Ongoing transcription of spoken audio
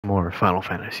more Final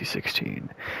Fantasy 16,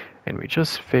 and we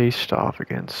just faced off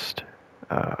against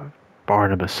uh,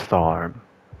 Barnabas Tharm.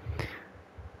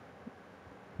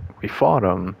 We fought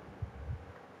him,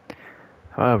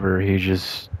 however, he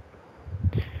just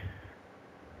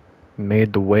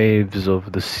made the waves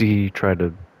of the sea try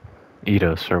to eat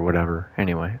us or whatever.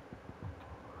 Anyway.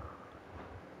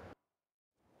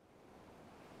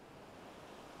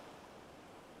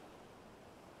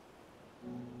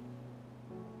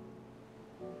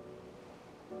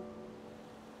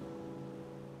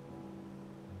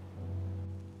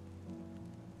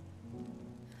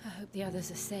 I hope the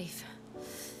others are safe.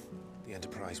 The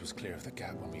Enterprise was clear of the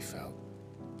gap when we fell.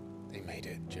 They made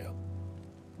it, Jill.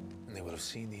 And they will have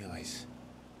seen the ice,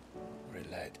 where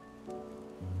it led.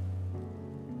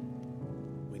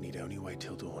 We need only wait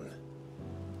till dawn.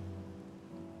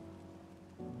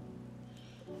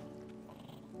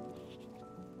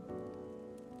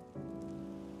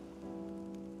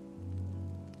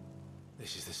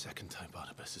 This is the second time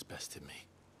Barnabas has bested me.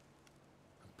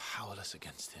 I'm powerless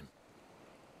against him.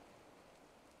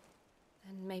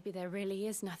 Then maybe there really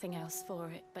is nothing else for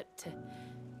it but to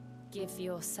give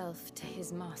yourself to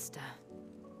his master.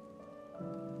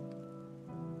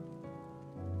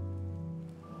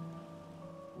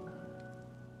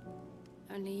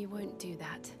 Only you won't do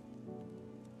that.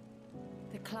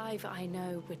 The Clive I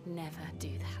know would never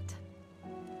do that.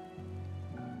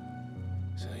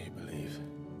 So you believe.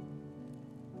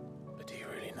 But do you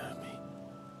really know me?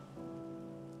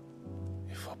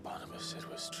 If what Barnabas said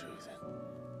was true, then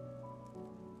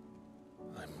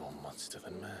I'm more monster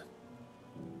than man.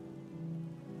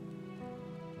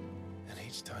 And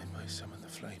each time I summon the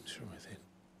flames from within,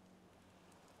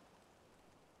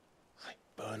 I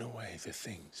burn away the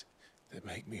things that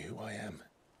make me who I am.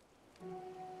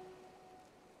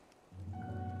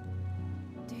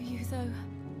 Do you, though?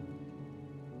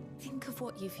 Think of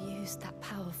what you've used that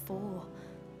power for.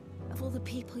 Of all the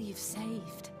people you've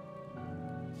saved.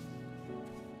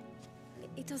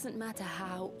 It doesn't matter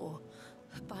how or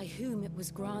by whom it was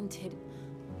granted,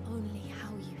 only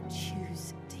how you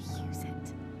choose to use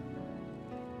it.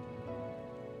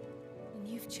 And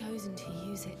you've chosen to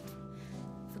use it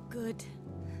for good,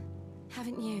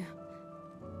 haven't you?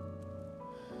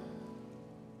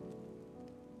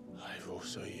 I've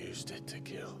also used it to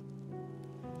kill.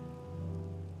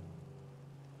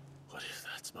 What if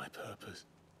that's my purpose?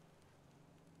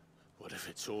 What if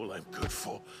it's all I'm good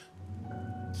for?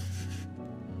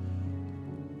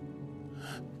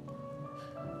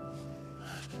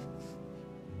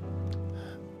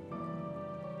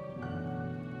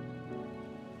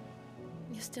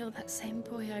 You're still that same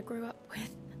boy I grew up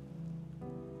with.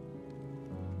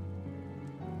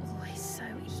 Always so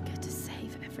eager to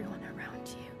save everyone around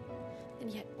you,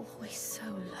 and yet always so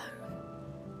alone.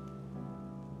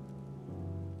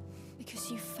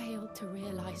 Because you failed to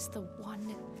realize the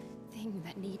one thing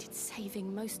that needed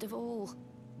saving most of all.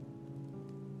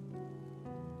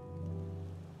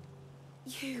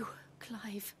 You,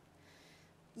 Clive.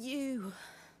 You.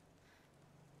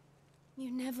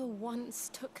 You never once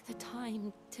took the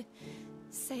time to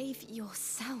save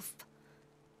yourself.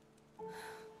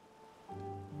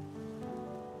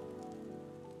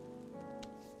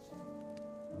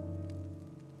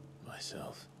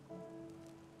 Myself.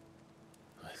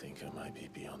 I think I might be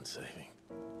beyond saving.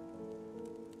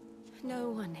 No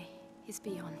one is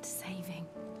beyond saving,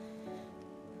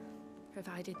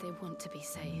 provided they want to be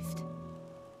saved.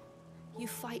 You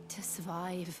fight to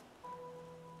survive.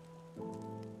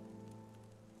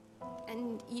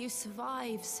 And you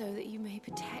survive so that you may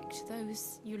protect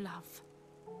those you love.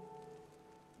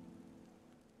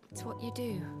 It's what you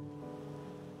do.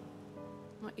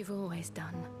 What you've always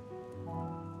done.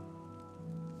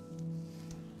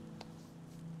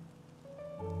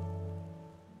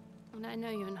 And I know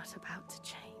you're not about to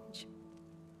change.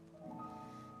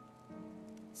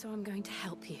 So I'm going to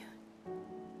help you.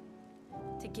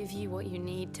 To give you what you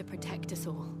need to protect us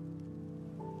all.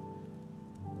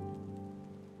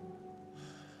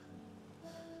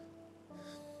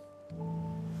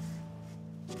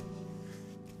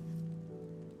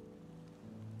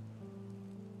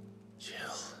 Jill.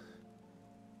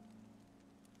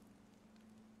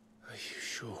 Are you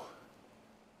sure?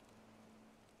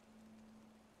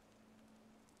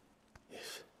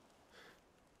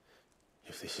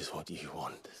 If this is what you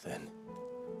want, then...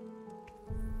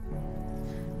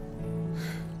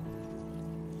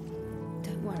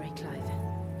 Don't worry, Clive.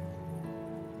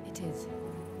 It is.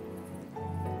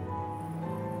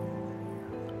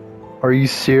 Are you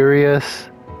serious?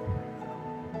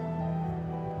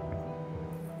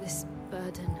 This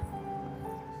burden,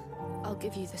 I'll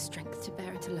give you the strength to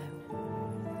bear it alone.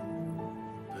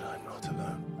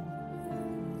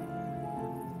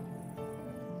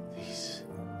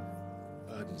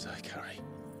 burdens I carry.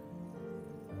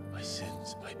 My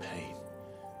sins, my pain,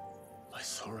 my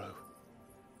sorrow.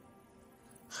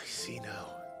 I see now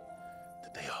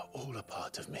that they are all a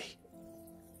part of me.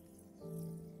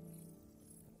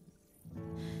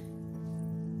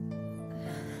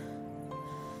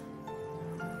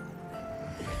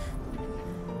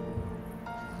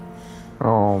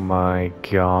 Oh my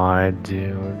god,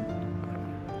 dude.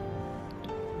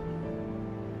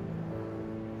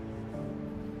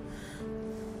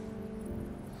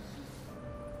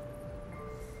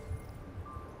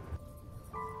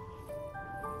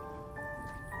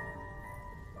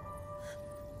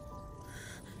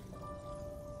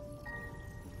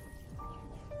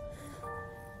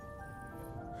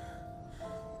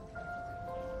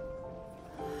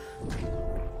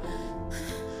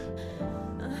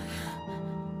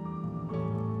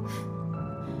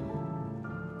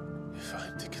 If I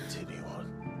am to continue on,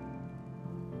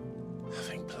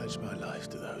 having pledged my life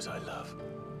to those I love,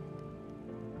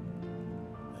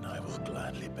 then I will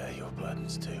gladly bear your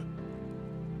burdens too,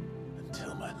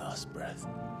 until my last breath.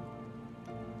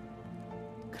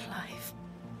 Clive.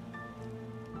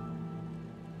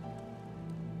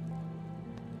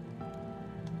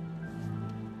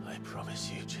 I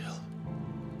promise you, Jill,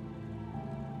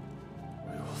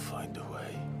 we will find a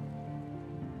way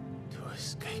to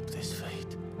escape this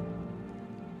fate.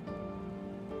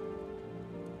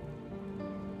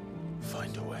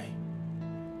 Find a way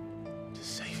to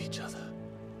save each other.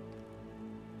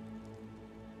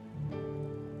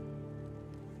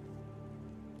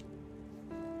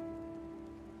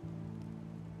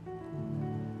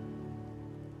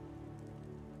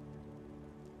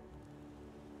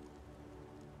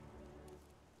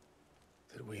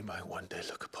 That we might one day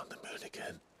look upon the moon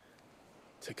again,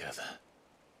 together.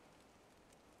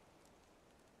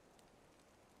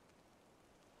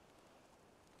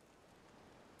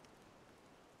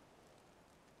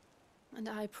 And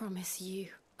I promise you,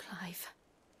 Clive,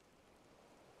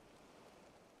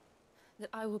 that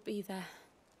I will be there,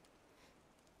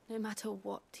 no matter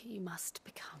what you must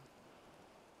become.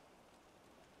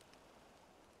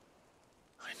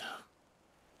 I know.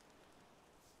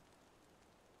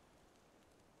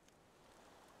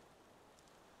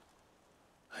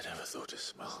 I never thought a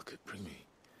smile could bring me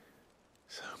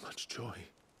so much joy.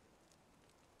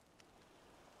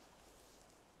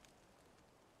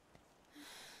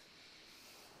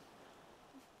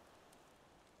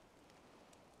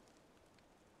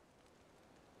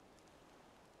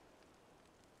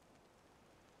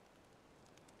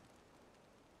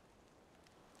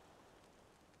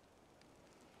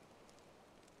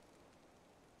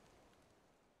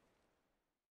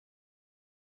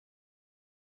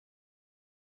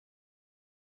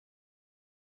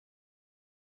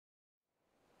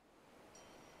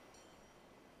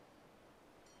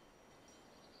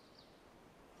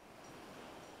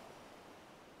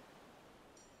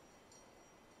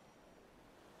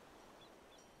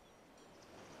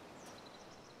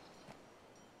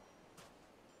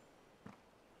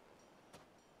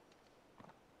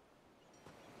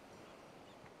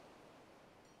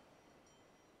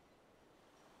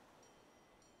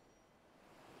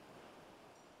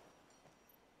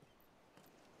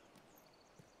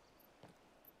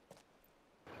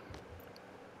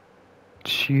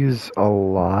 She's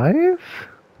alive?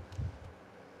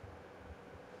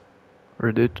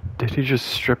 Or did he just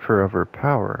strip her of her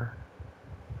power?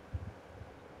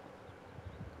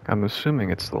 I'm assuming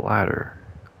it's the latter.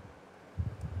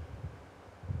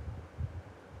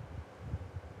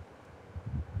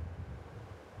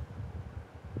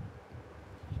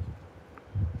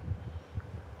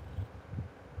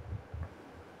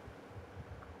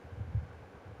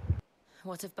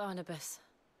 What of Barnabas?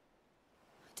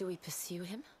 Do we pursue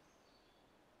him?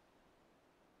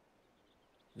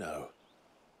 No.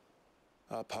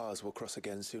 Our paths will cross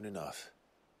again soon enough,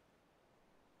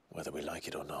 whether we like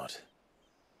it or not.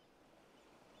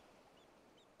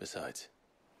 Besides,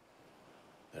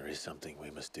 there is something we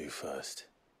must do first.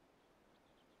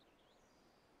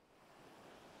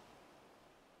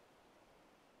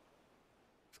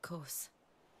 Of course.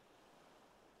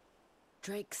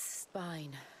 Drake's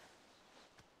spine.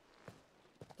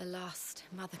 The last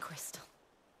Mother Crystal.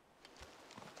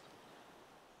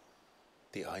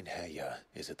 The Einherja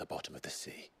is at the bottom of the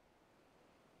sea.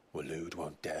 Waloed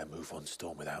won't dare move on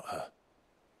Storm without her.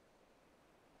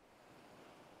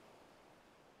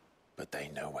 But they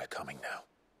know we're coming now.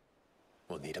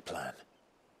 We'll need a plan.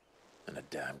 And a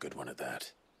damn good one at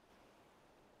that.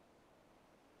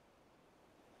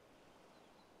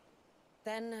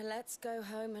 Then let's go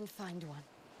home and find one.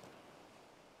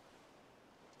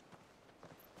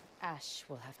 Ash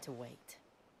will have to wait.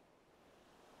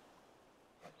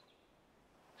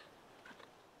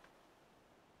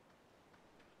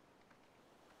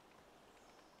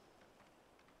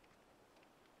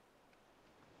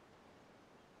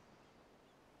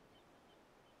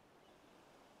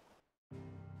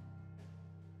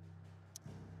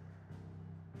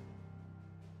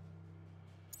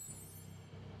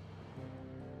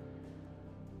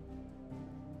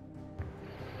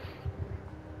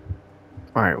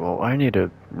 Alright, well, I need to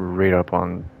read up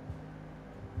on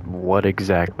what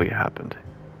exactly happened.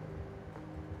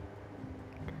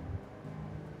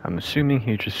 I'm assuming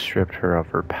he just stripped her of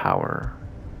her power.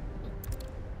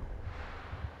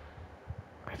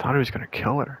 I thought he was gonna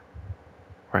kill her.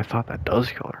 Or I thought that does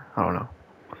kill her. I don't know.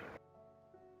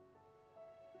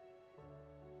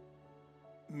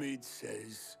 Mid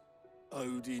says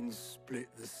Odin split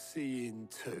the sea in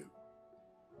two.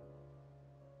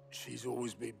 She's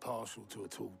always been partial to a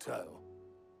tall tale.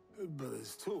 But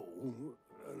there's tall,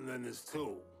 and then there's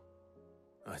tall.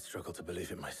 I struggle to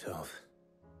believe it myself.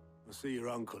 I see your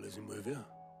uncle isn't with you.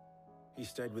 He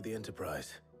stayed with the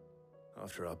Enterprise.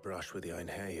 After our brush with the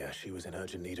Einherja, she was in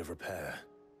urgent need of repair.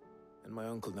 And my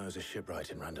uncle knows a shipwright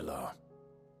in Randalar.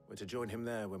 We're to join him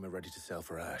there when we're ready to sail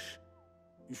for Ash.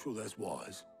 You sure that's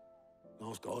wise?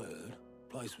 Last I heard, the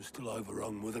place was still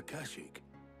overrun with Akashic.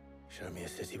 Show me a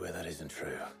city where that isn't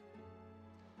true.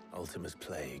 Ultima's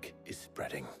plague is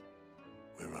spreading.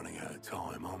 We're running out of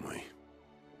time, aren't we?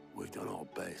 We've done our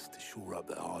best to shore up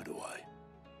that hideaway.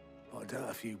 But I doubt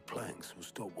a few planks will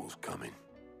stop what's coming.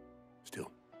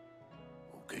 Still,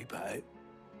 we'll keep at it.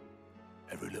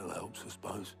 Every little helps, I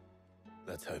suppose.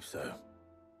 Let's hope so.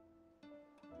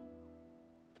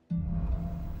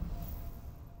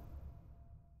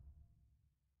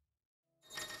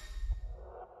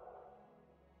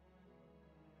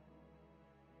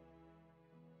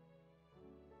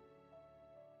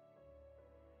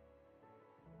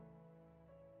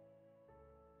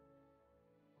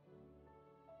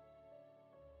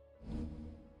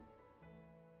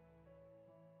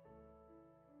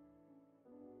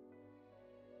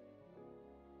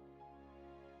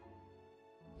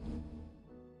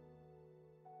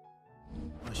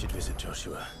 I should visit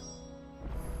Joshua,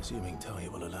 assuming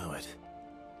Talia will allow it.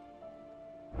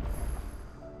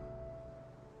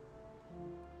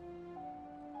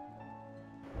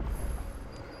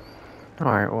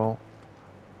 Alright, well.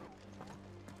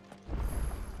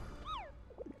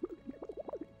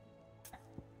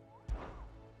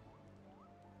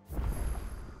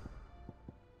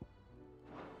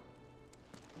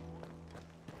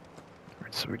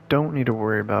 So we don't need to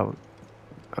worry about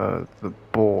the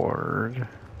board.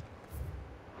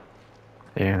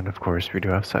 And of course we do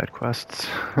have side quests.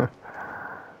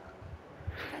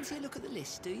 Fancy a look at the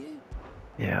list, do you?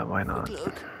 Yeah, why not? Quick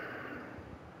look.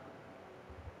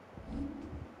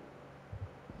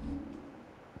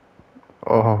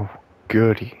 Oh,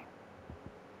 goody.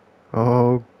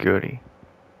 Oh, goody.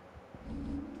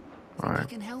 Think I Alright.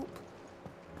 can help?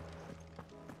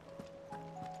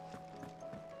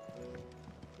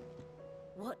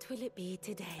 What will it be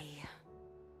today?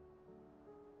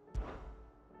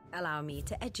 Allow me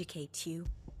to educate you.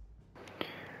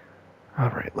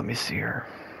 Alright, let me see here.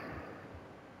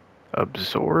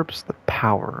 Absorbs the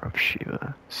power of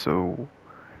Shiva. So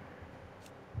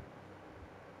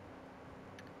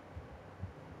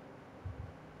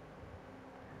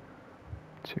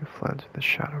she fled to the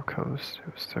Shadow Coast.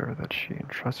 It was there that she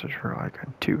entrusted her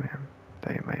icon to him.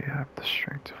 They may have the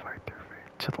strength to fight their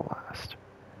fate to the last.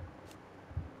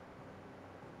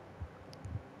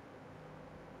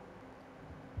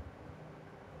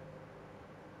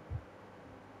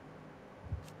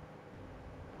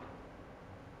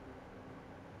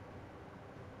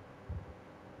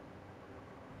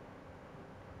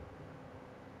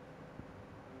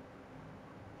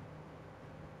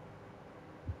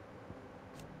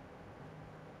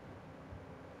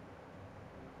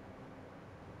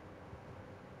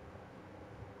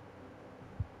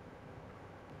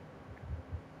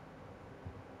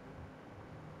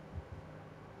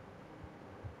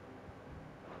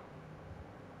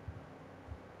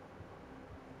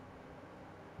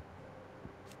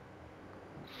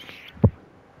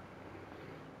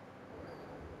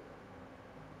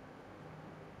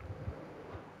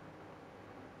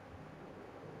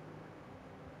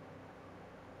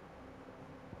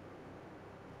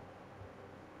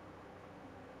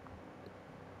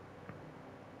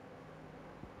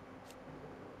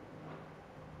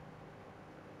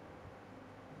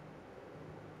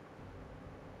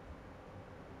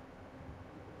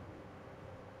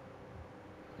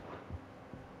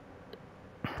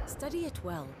 Study it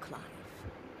well, Clive.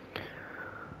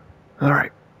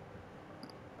 Alright.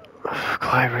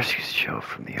 Clive rescues Joe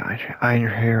from the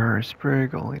Einherjar's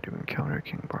brig, only to encounter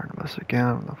King Barnabas again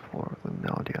on the floor of the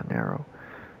Melody on Arrow.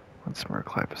 Once more,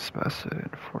 Clive is bested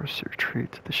and forced to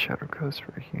retreat to the Shadow Coast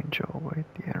where he and Joe await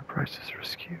the Enterprise's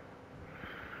rescue.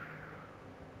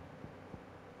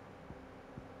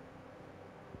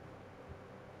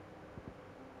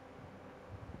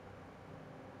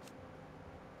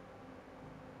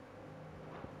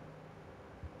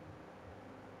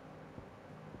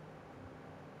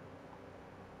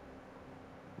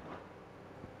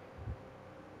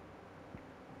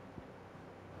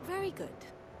 Very good.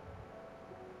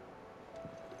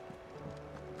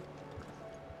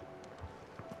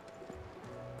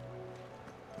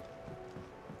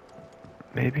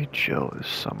 Maybe Jill is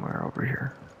somewhere over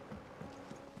here.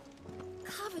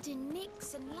 Covered in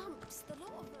nicks and lumps, the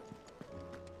lot of them.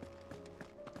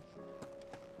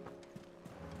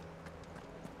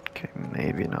 Okay,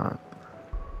 maybe not.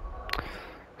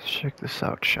 Let's check this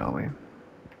out, shall we?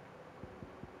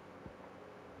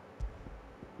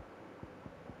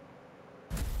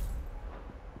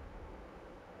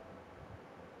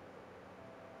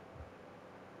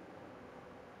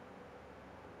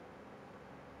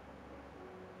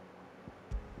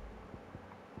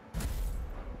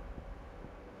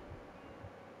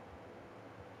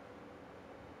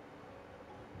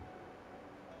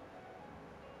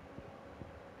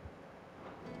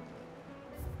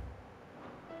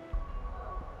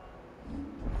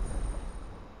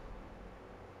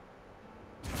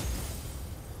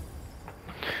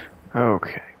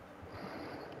 Okay.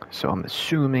 So I'm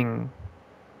assuming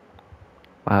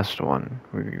last one,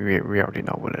 we already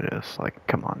know what it is. Like,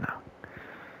 come on now.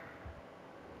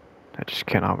 I just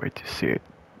cannot wait to see it.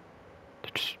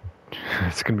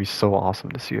 It's gonna be so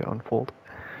awesome to see it unfold.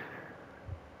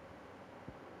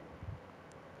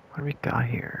 What do we got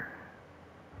here?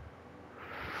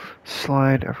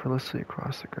 Slide effortlessly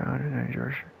across the ground in any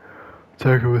direction.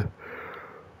 Attack it with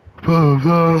blah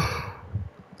blah.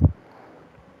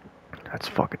 That's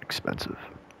fucking expensive.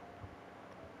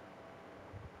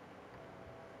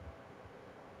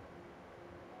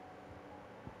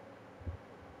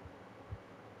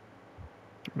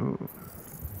 Ooh.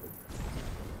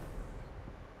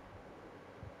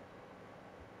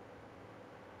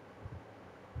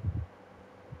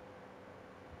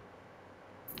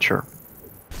 Sure.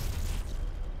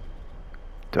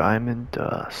 Diamond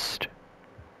dust.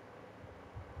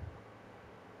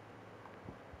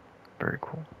 Very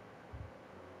cool.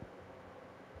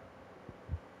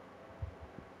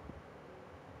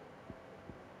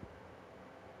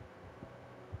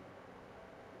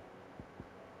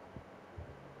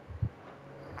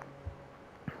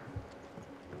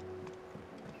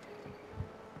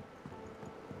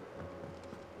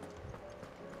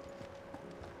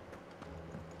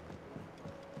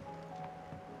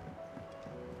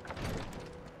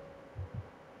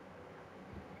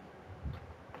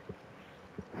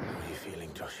 How are you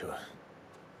feeling, Joshua?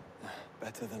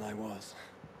 Better than I was.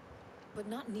 But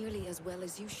not nearly as well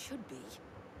as you should be.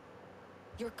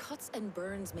 Your cuts and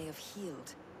burns may have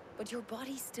healed, but your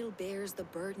body still bears the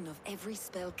burden of every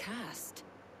spell cast.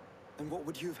 And what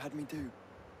would you have had me do?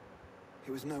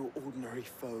 It was no ordinary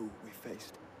foe we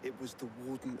faced. It was the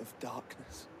Warden of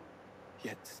Darkness.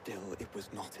 Yet still, it was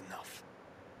not enough.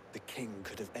 The king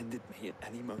could have ended me at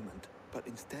any moment, but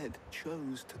instead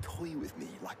chose to toy with me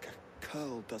like a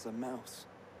curl does a mouse.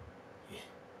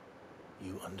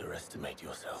 You underestimate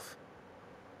yourself.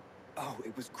 Oh,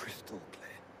 it was crystal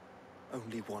clear.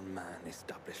 Only one man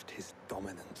established his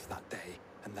dominance that day,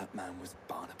 and that man was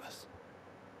Barnabas.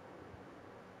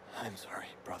 I'm sorry,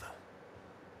 brother.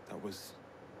 That was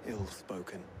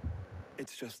ill-spoken.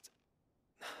 It's just,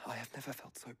 I have never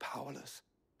felt so powerless.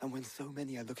 And when so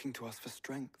many are looking to us for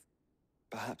strength,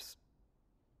 perhaps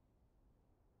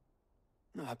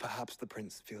the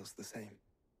prince feels the same.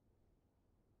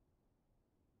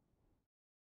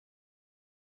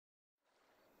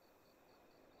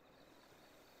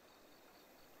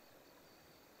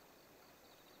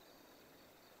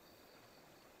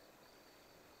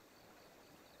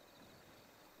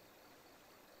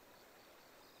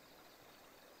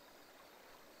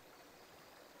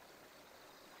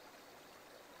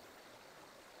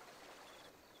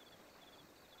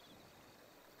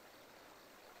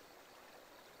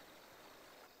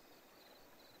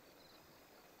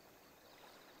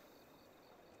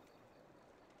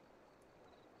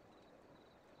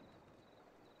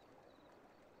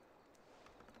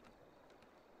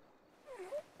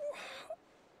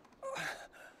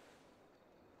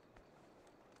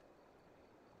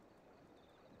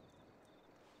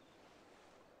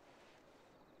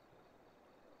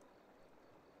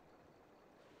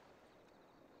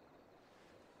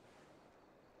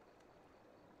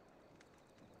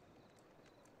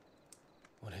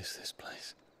 What is this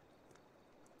place?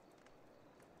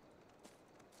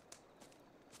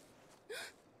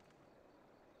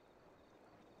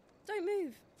 Don't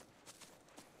move.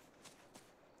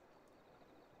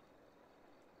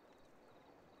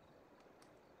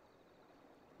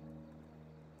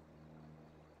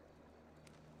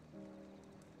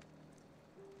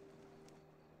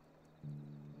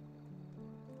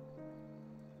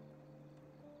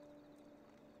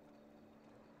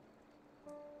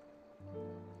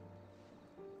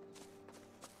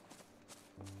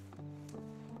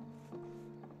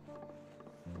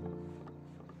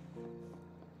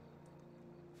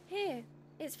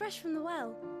 It's fresh from the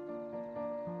well.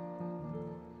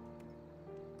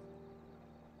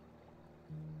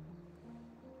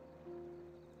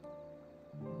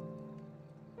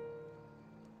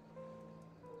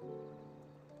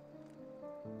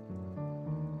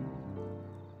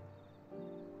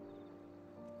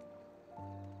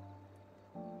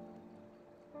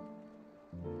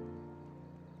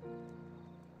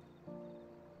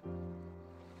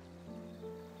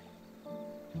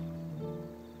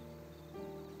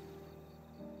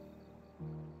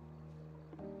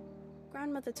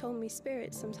 Grandmother told me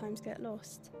spirits sometimes get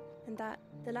lost, and that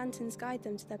the lanterns guide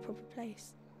them to their proper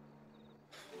place.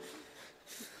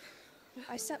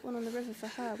 I set one on the river for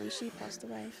her when she passed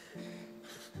away.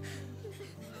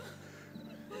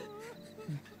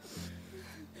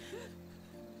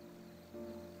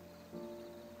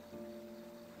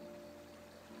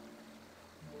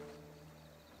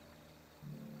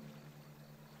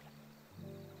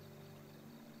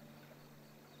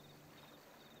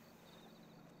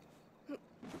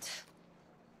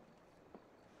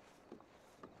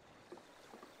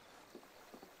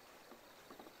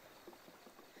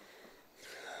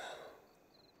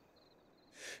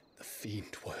 The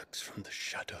fiend works from the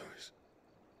shadows.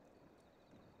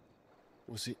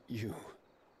 Was it you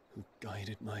who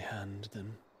guided my hand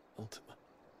then, Ultima?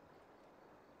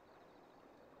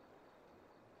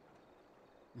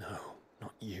 No,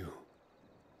 not you.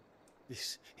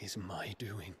 This is my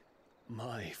doing,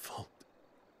 my fault,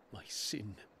 my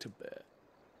sin to bear.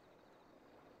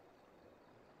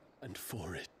 And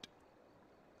for it,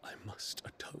 I must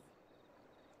atone.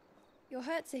 Your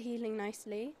hurts are healing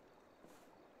nicely.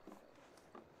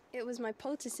 It was my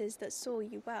poultices that saw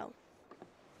you well.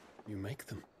 You make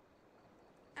them?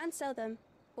 And sell them,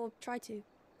 or try to.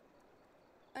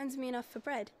 Earns me enough for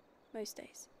bread, most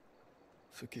days.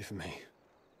 Forgive me.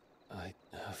 I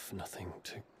have nothing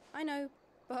to... I know,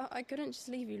 but I couldn't just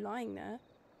leave you lying there.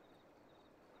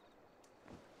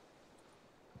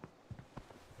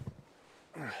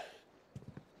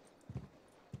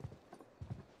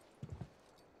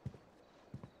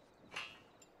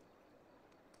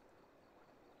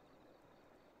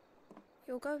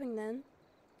 You're going then?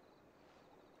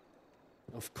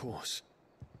 Of course.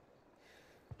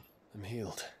 I'm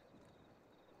healed.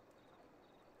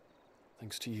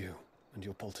 Thanks to you and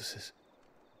your poultices.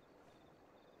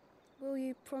 Will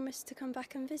you promise to come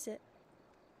back and visit?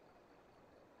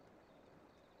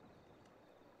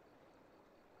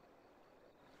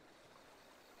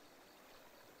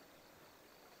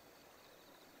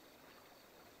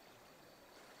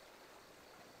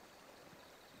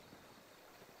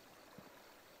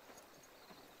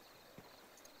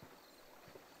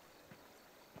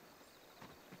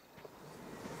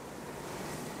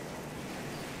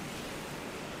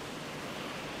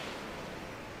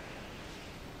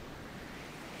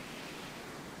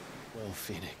 Well,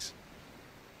 Phoenix,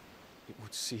 it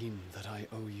would seem that I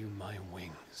owe you my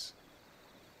wings.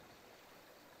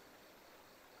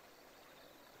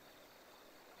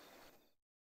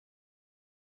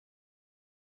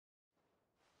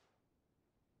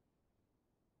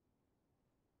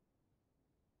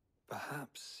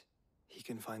 Perhaps he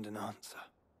can find an answer.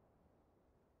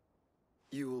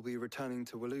 You will be returning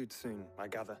to Waloed soon, I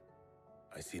gather.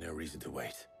 I see no reason to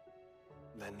wait.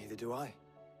 Then neither do I.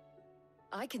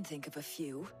 I can think of a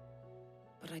few,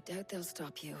 but I doubt they'll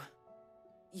stop you.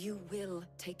 You will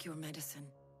take your medicine.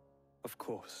 Of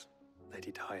course,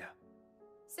 Lady Daya.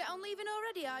 Set on leaving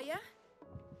already, are you?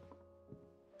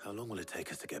 How long will it take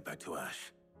us to get back to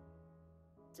Ash?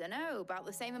 Dunno, about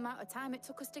the same amount of time it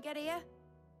took us to get here.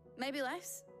 Maybe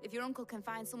less, if your uncle can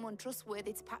find someone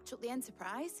trustworthy to patch up the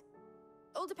Enterprise.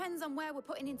 All depends on where we're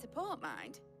putting into port,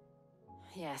 mind.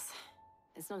 Yes.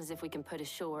 It's not as if we can put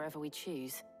ashore wherever we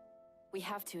choose. We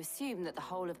have to assume that the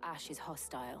whole of Ash is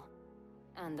hostile,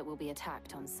 and that we'll be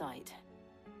attacked on sight.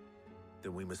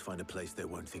 Then we must find a place they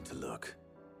won't think to look.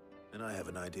 And I have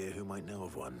an idea who might know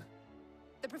of one.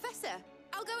 The Professor!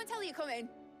 I'll go and tell you coming.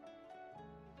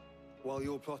 While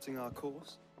you're plotting our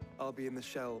course, I'll be in the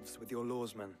shelves with your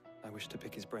lawsman. I wish to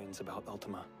pick his brains about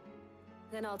Ultima.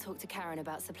 Then I'll talk to Karen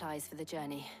about supplies for the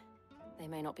journey. They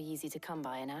may not be easy to come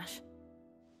by in Ash.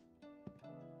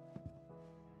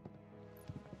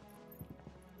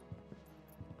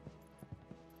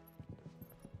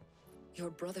 Your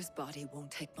brother's body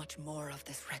won't take much more of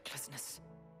this recklessness.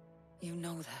 You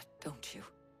know that, don't you?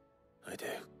 I do.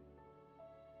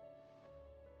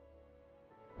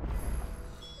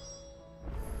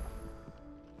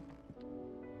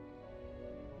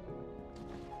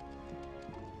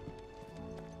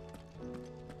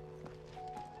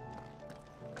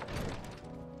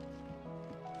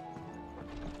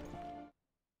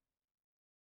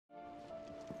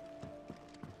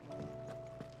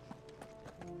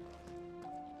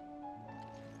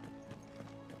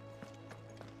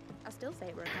 still say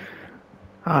it were a compliment.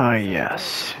 Ah,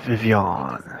 yes,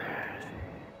 Vivian.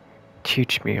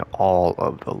 Teach me all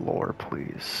of the lore,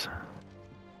 please.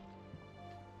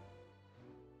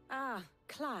 Ah,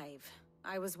 Clive.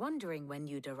 I was wondering when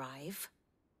you'd arrive.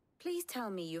 Please tell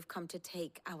me you've come to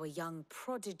take our young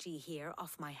prodigy here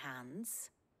off my hands.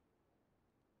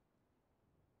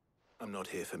 I'm not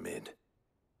here for Mid.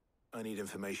 I need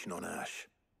information on Ash.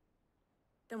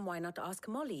 Then why not ask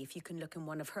Molly if you can look in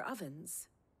one of her ovens?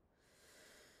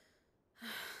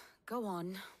 Go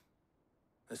on.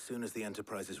 As soon as the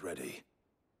Enterprise is ready,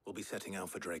 we'll be setting out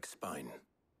for Drake's Spine.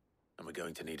 And we're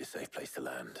going to need a safe place to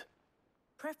land.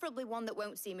 Preferably one that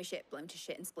won't see my ship blown to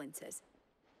shit and splinters.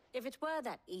 If it were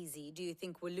that easy, do you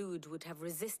think Waloed would have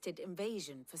resisted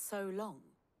invasion for so long?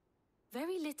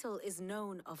 Very little is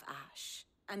known of Ash,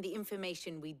 and the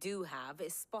information we do have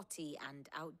is spotty and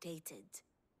outdated.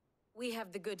 We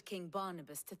have the good King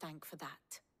Barnabas to thank for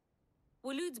that.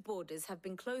 Waloed's borders have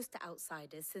been closed to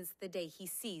outsiders since the day he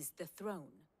seized the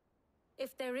throne.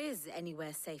 If there is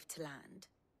anywhere safe to land,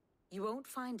 you won't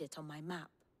find it on my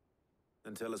map.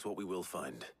 Then tell us what we will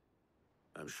find.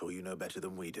 I'm sure you know better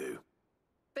than we do.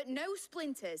 But no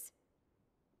splinters.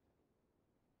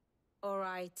 All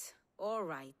right,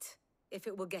 if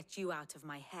it will get you out of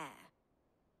my hair.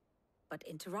 But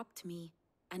interrupt me,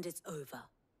 and it's over.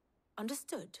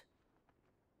 Understood?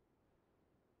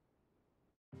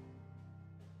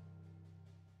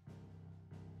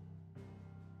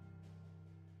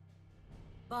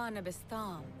 Barnabas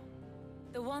Thom,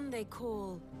 the one they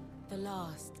call the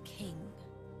Last King.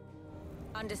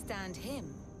 Understand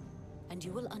him, and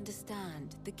you will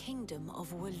understand the kingdom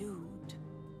of Waloed.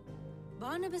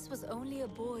 Barnabas was only a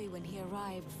boy when he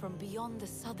arrived from beyond the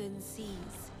southern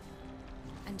seas,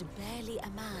 and barely a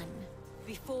man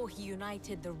before he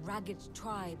united the ragged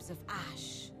tribes of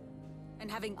Ash.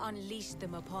 And having unleashed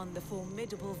them upon the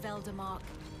formidable Veldamark,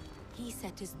 he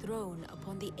set his throne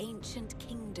upon the ancient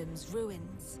kingdom's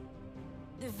ruins.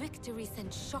 The victory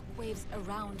sent shockwaves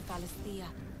around Valisthea,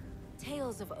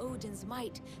 tales of Odin's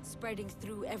might spreading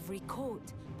through every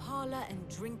court, parlor, and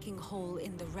drinking hole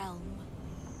in the realm.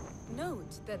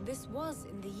 Note that this was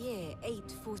in the year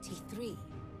 843,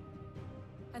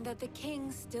 and that the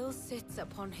king still sits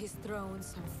upon his throne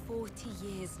some 40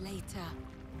 years later,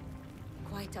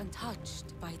 quite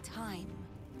untouched by time.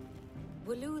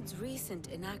 Waloed's recent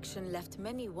inaction left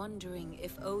many wondering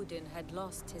if Odin had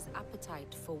lost his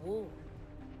appetite for war.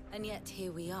 And yet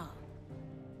here we are.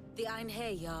 The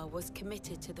Einherjar was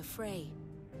committed to the fray,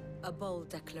 a bold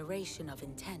declaration of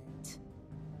intent.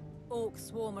 Orcs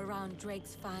swarm around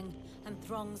Drake's Fang, and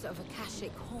throngs of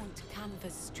Akashic haunt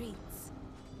Canvas streets.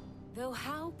 Though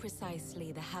how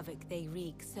precisely the havoc they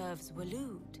wreak serves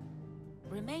Waloed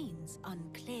remains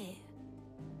unclear.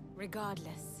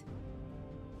 Regardless,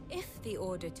 if the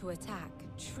order to attack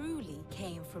truly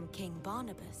came from King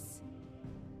Barnabas,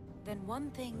 then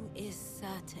one thing is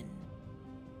certain.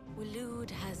 Waloed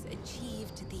has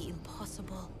achieved the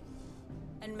impossible,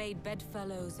 and made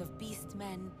bedfellows of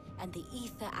beastmen and the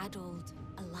ether-addled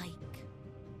alike.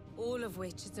 All of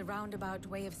which is a roundabout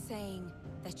way of saying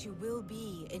that you will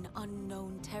be in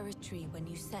unknown territory when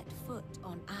you set foot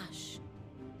on Ash.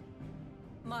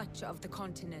 Much of the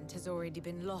continent has already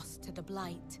been lost to the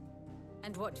Blight,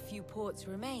 and what few ports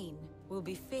remain will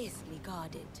be fiercely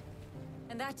guarded.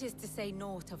 And that is to say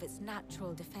naught of its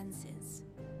natural defenses.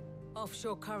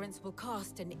 Offshore currents will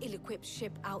cast an ill-equipped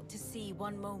ship out to sea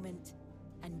one moment,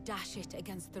 and dash it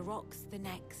against the rocks the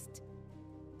next.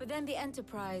 But then the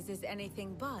Enterprise is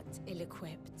anything but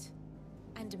ill-equipped,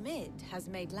 and Mid has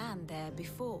made land there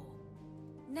before.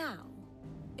 Now,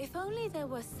 if only there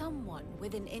were someone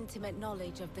with an intimate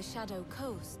knowledge of the Shadow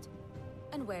Coast,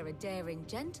 and where a daring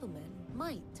gentleman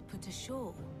might put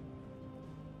ashore.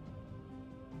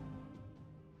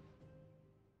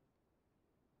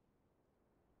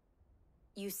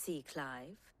 You see,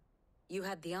 Clive, you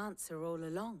had the answer all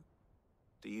along.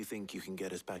 Do you think you can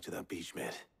get us back to that beach,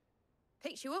 Mid?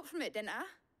 Picked you up from it, didn't I?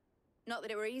 Not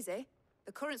that it were easy.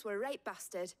 The currents were a right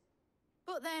bastard.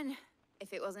 But then,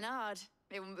 if it wasn't hard,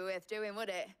 it wouldn't be worth doing, would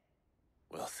it?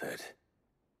 Well said.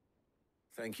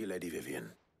 Thank you, Lady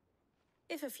Vivian.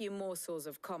 If a few morsels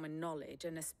of common knowledge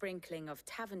and a sprinkling of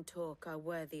tavern talk are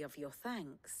worthy of your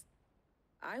thanks,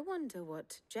 I wonder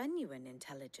what genuine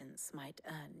intelligence might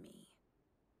earn me.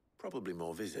 Probably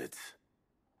more visits.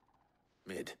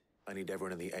 Mid, I need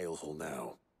everyone in the ale hall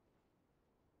now.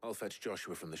 I'll fetch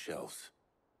Joshua from the shelves.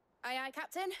 Aye, aye,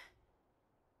 Captain.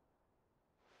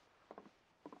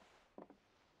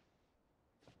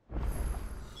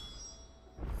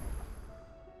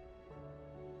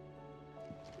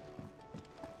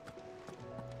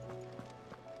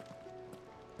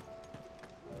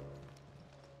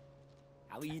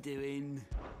 are you doing?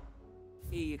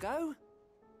 Here you go.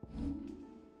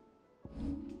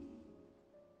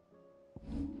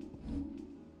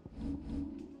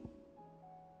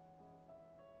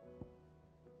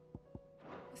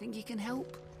 Think you can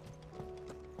help?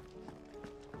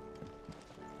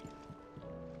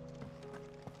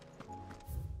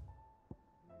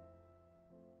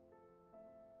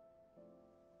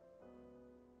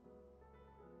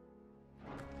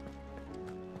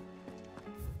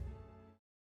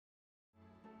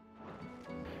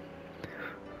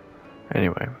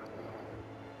 Anyway,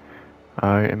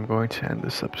 I am going to end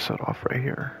this episode off right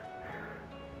here.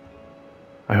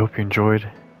 I hope you enjoyed,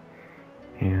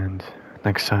 and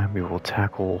next time we will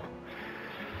tackle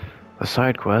the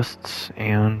side quests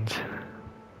and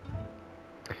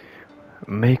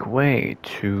make way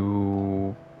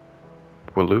to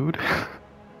Waloed.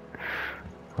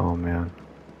 Oh man,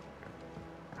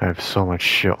 I have so much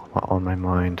shit on my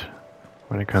mind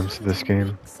when it comes to this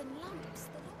game.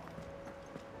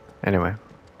 Anyway,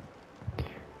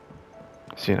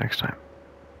 see you next time.